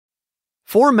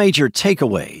Four major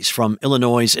takeaways from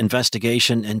Illinois'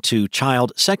 investigation into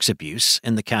child sex abuse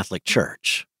in the Catholic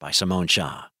Church by Simone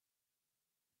Shah.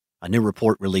 A new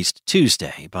report released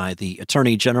Tuesday by the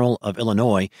Attorney General of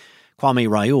Illinois, Kwame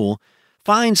Raoul,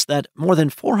 finds that more than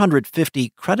 450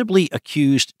 credibly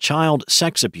accused child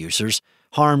sex abusers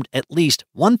harmed at least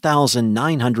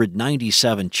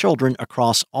 1,997 children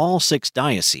across all 6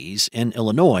 dioceses in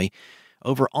Illinois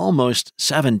over almost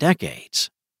 7 decades.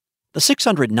 The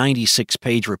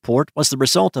 696-page report was the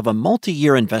result of a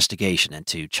multi-year investigation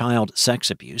into child sex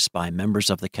abuse by members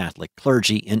of the Catholic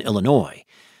clergy in Illinois.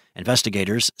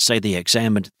 Investigators say they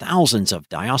examined thousands of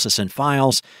diocesan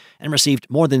files and received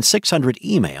more than 600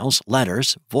 emails,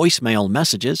 letters, voicemail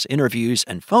messages, interviews,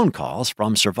 and phone calls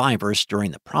from survivors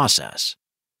during the process.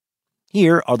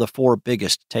 Here are the 4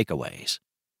 biggest takeaways.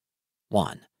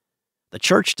 1. The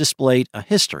Church displayed a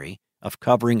history of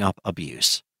covering up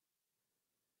abuse.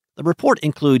 The report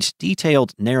includes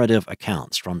detailed narrative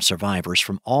accounts from survivors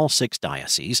from all 6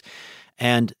 dioceses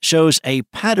and shows a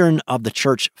pattern of the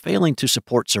Church failing to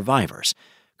support survivors,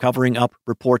 covering up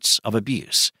reports of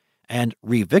abuse, and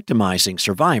re-victimizing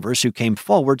survivors who came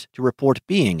forward to report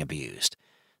being abused.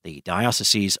 The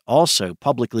dioceses also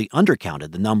publicly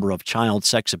undercounted the number of child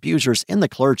sex abusers in the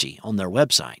clergy on their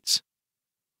websites.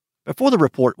 Before the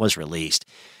report was released,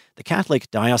 the Catholic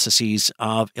Diocese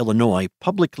of Illinois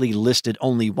publicly listed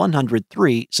only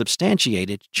 103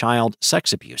 substantiated child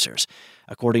sex abusers,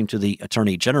 according to the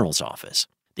Attorney General's office.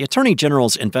 The Attorney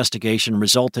General's investigation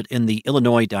resulted in the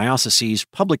Illinois Diocese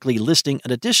publicly listing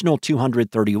an additional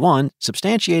 231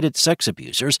 substantiated sex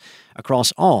abusers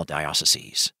across all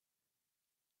dioceses.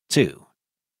 2.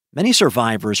 Many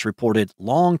survivors reported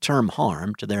long-term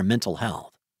harm to their mental health.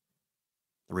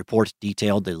 The report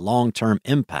detailed the long-term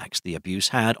impacts the abuse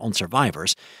had on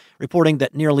survivors, reporting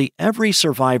that nearly every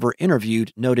survivor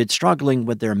interviewed noted struggling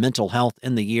with their mental health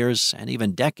in the years and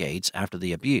even decades after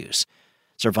the abuse.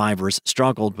 Survivors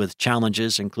struggled with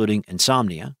challenges including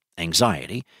insomnia,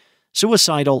 anxiety,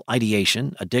 suicidal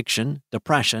ideation, addiction,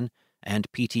 depression, and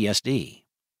PTSD.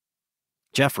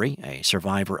 Jeffrey, a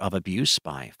survivor of abuse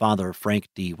by Father Frank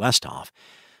D. Westhoff,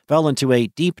 fell into a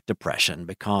deep depression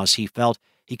because he felt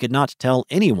he could not tell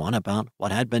anyone about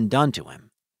what had been done to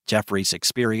him. Jeffrey's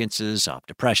experiences of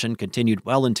depression continued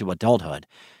well into adulthood,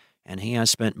 and he has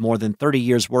spent more than 30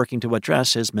 years working to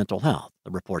address his mental health,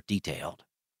 the report detailed.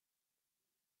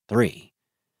 3.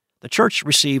 The Church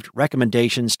received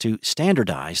recommendations to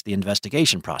standardize the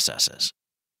investigation processes.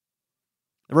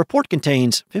 The report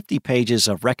contains 50 pages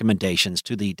of recommendations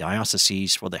to the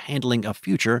dioceses for the handling of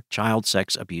future child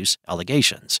sex abuse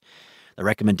allegations. The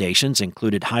recommendations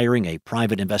included hiring a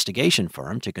private investigation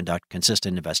firm to conduct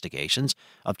consistent investigations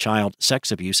of child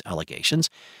sex abuse allegations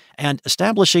and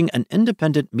establishing an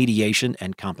independent mediation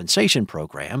and compensation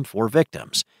program for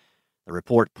victims. The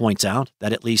report points out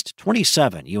that at least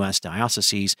 27 U.S.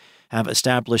 dioceses have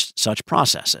established such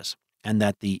processes, and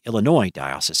that the Illinois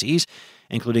dioceses,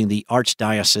 including the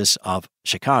Archdiocese of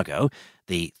Chicago,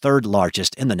 the 3rd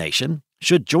largest in the nation,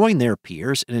 should join their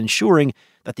peers in ensuring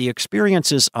that the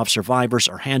experiences of survivors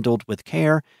are handled with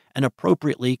care and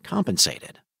appropriately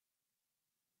compensated.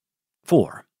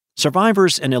 4.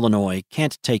 Survivors in Illinois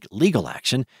can't take legal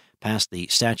action past the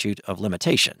statute of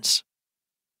limitations.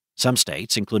 Some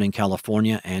states, including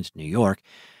California and New York,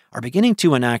 are beginning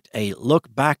to enact a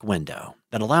look-back window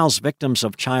that allows victims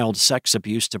of child sex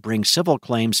abuse to bring civil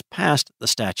claims past the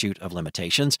statute of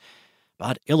limitations,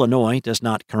 but Illinois does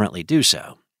not currently do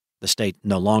so. The state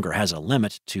no longer has a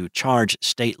limit to charge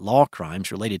state law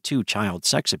crimes related to child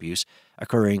sex abuse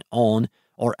occurring on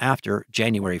or after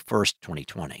January 1,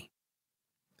 2020.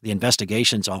 The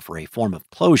investigations offer a form of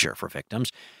closure for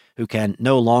victims who can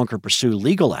no longer pursue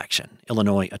legal action,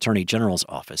 Illinois Attorney General's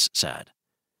office said.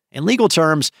 In legal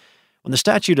terms, when the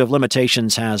statute of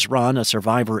limitations has run, a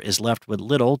survivor is left with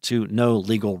little to no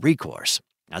legal recourse.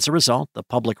 As a result, the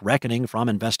public reckoning from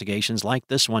investigations like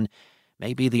this one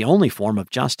may be the only form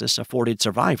of justice afforded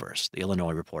survivors, the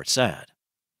Illinois report said.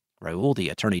 Raoul, the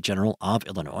Attorney General of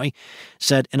Illinois,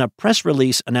 said in a press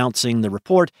release announcing the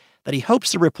report that he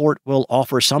hopes the report will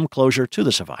offer some closure to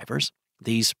the survivors.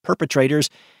 These perpetrators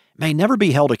may never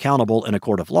be held accountable in a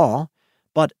court of law,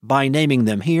 but by naming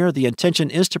them here, the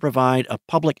intention is to provide a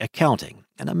public accounting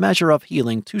and a measure of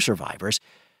healing to survivors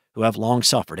who have long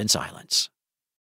suffered in silence.